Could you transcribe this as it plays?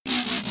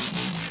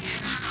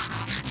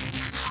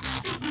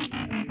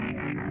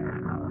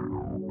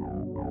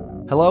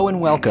Hello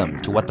and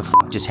welcome to What the F***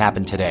 Just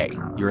Happened Today,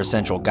 your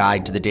essential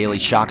guide to the daily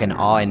shock and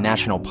awe in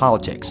national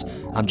politics.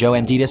 I'm Joe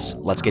Amditis.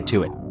 Let's get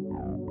to it.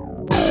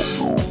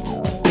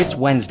 It's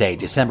Wednesday,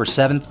 December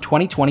 7th,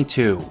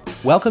 2022.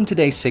 Welcome to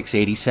day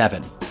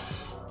 687.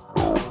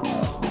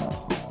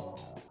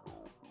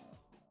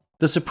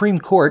 The Supreme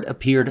Court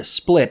appeared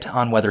split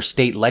on whether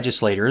state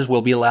legislators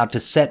will be allowed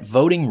to set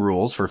voting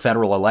rules for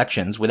federal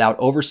elections without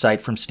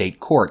oversight from state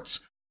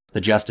courts. The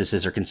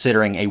justices are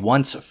considering a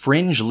once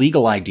fringe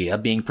legal idea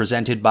being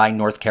presented by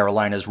North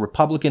Carolina's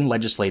Republican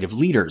legislative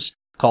leaders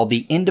called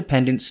the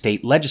independent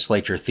state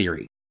legislature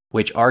theory,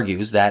 which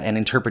argues that an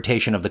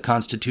interpretation of the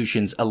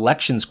Constitution's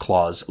elections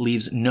clause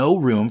leaves no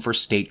room for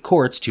state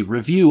courts to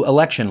review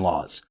election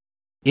laws.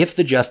 If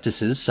the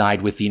justices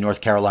side with the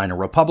North Carolina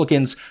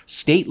Republicans,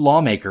 state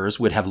lawmakers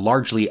would have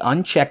largely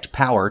unchecked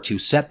power to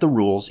set the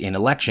rules in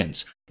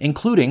elections,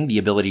 including the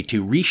ability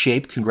to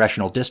reshape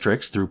congressional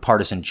districts through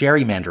partisan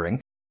gerrymandering,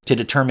 to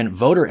determine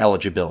voter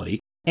eligibility,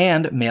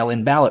 and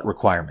mail-in ballot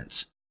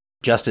requirements.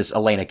 Justice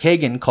Elena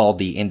Kagan called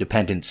the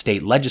independent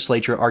state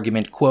legislature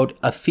argument, quote,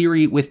 a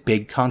theory with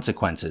big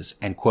consequences,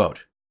 end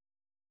quote.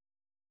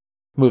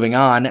 Moving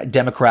on,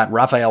 Democrat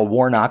Raphael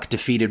Warnock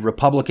defeated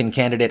Republican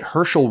candidate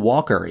Herschel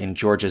Walker in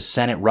Georgia's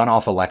Senate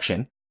runoff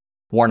election.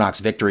 Warnock's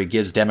victory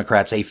gives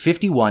Democrats a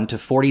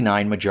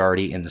 51-49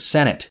 majority in the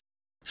Senate.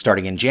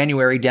 Starting in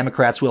January,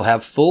 Democrats will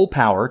have full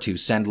power to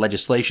send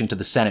legislation to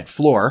the Senate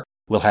floor,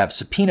 will have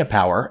subpoena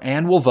power,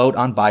 and will vote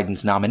on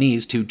Biden's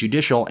nominees to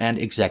judicial and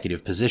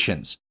executive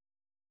positions.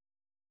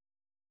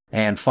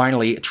 And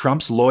finally,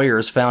 Trump's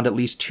lawyers found at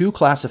least 2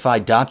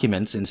 classified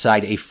documents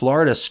inside a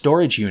Florida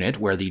storage unit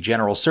where the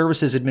General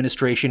Services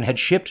Administration had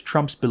shipped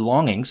Trump's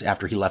belongings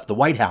after he left the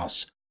White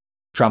House.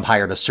 Trump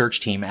hired a search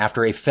team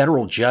after a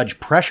federal judge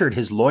pressured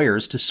his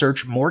lawyers to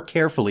search more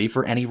carefully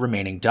for any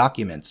remaining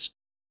documents.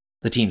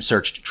 The team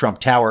searched Trump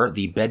Tower,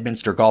 the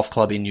Bedminster Golf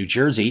Club in New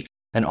Jersey,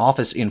 an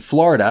office in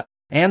Florida,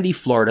 and the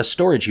Florida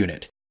storage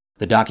unit.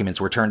 The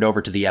documents were turned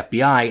over to the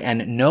FBI,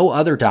 and no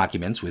other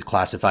documents with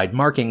classified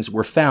markings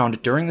were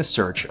found during the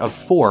search of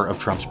 4 of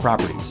Trump's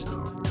properties.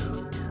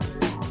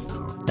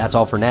 That's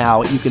all for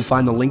now. You can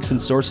find the links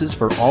and sources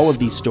for all of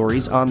these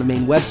stories on the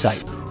main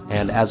website.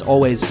 And as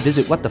always,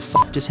 visit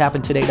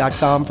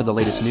whatthefjusthappenedtoday.com for the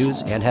latest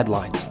news and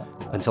headlines.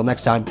 Until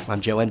next time,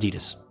 I'm Joe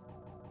Amditis.